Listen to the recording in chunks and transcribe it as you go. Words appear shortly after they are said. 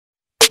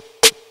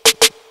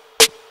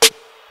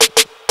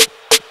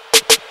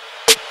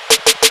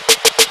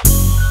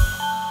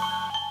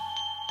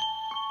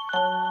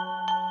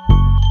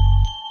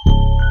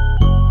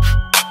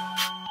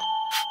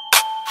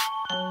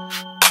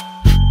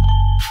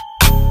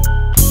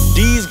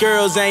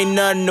girls ain't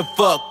nothing to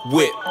fuck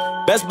with.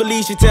 Best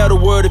believe she tell the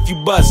word if you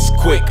bust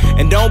quick.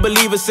 And don't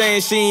believe her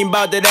saying she ain't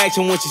about that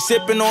action. When she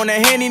sippin' on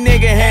that Henny,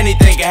 nigga,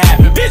 anything can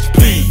happen. Bitch,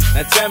 please.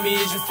 Now tell me,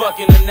 is you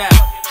fucking or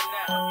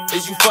not?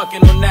 Is you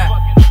fucking or not?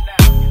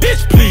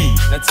 Bitch, please.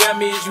 Now tell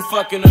me, is you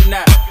fucking or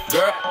not?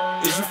 Girl,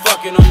 is you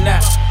fucking or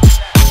not?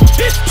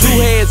 Bitch, please.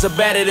 2 heads are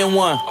better than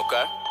one.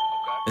 Okay.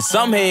 And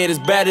some head is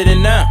better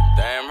than none.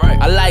 Damn right.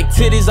 I like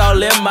titties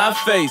all in my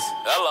face.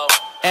 Hello.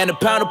 And a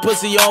pound of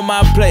pussy on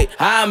my plate.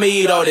 I'ma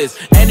eat all this.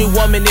 Any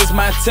woman is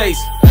my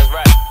taste. That's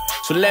right.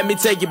 So let me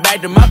take you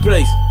back to my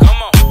place.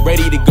 Come on.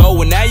 Ready to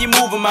go and now you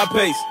moving my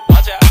pace.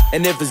 Watch out.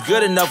 And if it's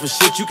good enough for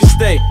shit, you can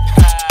stay.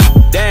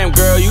 Damn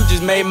girl, you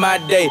just made my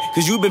day.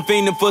 Cause you been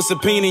fiending for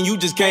subpoena and you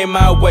just came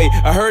my way.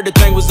 I heard the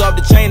thing was off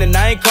the chain and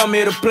I ain't come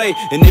here to play.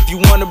 And if you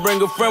wanna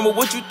bring a friend, well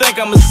what you think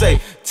I'ma say?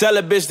 Tell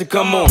a bitch to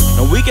come on.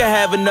 And we can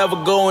have another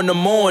go in the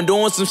morning.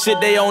 Doing some shit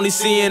they only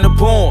see in the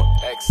porn.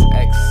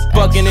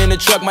 Fucking in the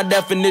truck, my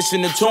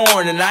definition of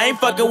torn. And I ain't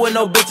fucking with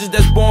no bitches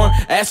that's born.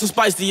 Add some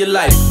spice to your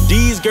life.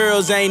 These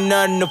girls ain't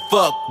nothing to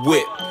fuck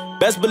with.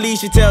 Best believe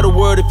she tell the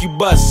word if you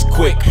bust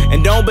quick.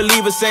 And don't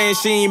believe her saying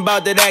she ain't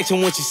about that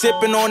action. When she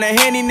sippin' on that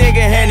Henny, nigga,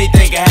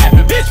 anything can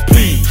happen. Bitch,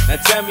 please. Now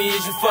tell me,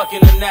 is you fucking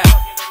or not?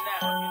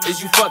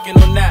 Is you fucking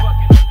or not?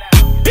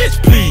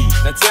 Bitch, please.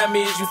 Now tell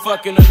me, is you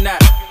fucking or not?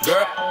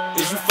 Girl,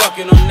 is you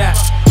fucking or not?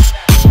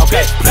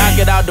 Okay, knock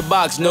it out the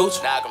box, Nooch.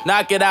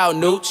 Knock it out,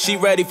 Nooch. She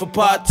ready for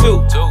part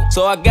 2.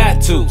 So I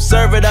got to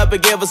serve it up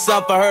and give her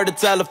something for her to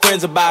tell her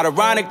friends about.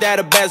 Ironic that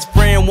her best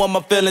friend want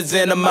my feelings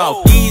in her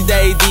mouth. These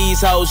days,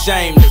 these hoes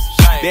shameless.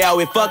 They out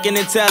here fucking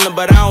and telling,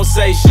 but I don't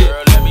say shit.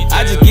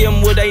 I just give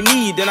them what they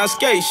need, then I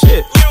skate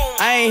shit.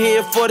 I ain't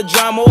here for the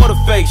drama or the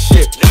fake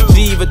shit.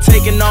 She either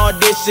taking all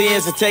this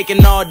in or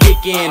taking all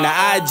dick in. The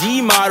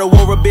IG model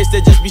or a bitch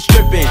that just be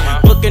stripping.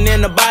 Booking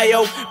in the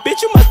bio,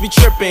 bitch, you must be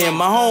tripping.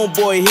 My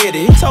homeboy hit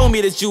it, he told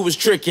me that you was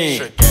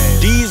tricking.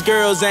 These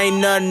girls ain't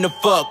nothing to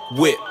fuck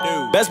with.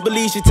 Best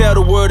believe she tell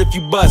the word if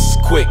you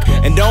bust quick.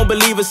 And don't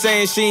believe her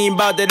saying she ain't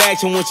about that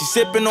action. When she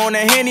sippin' on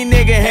that Henny,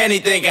 nigga,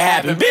 anything can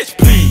happen. Bitch,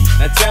 please.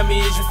 Now tell me,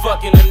 is you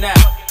fucking or not?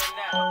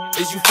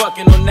 Is you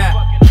fucking or not?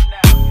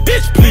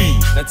 Bitch,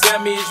 please. Now tell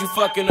me, is you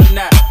fucking or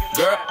not?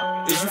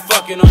 Girl, is you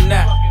fucking or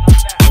not?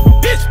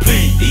 Bitch,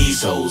 please.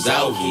 These hoes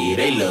out here,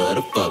 they love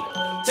to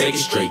fuck. Take it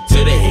straight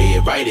to the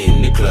head, right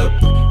in the club.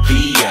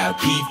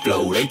 VIP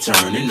flow, they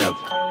turning up.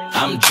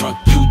 I'm drunk,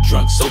 you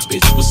drunk, so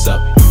bitch, what's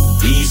up?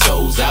 These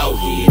hoes out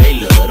here, they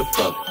love to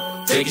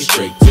fuck. Take it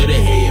straight to the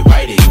head,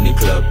 right in the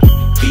club.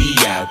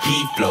 VIP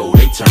flow,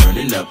 they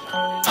turning up.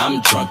 I'm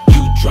drunk,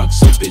 you drunk,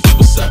 so bitch,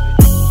 what's up?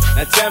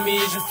 Now tell me,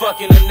 is you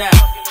fucking or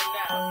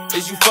not?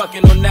 Is you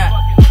fucking or not?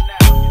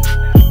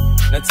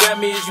 Now tell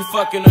me, is you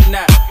fucking or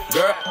not?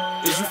 Girl,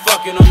 is you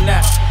fucking or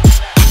not?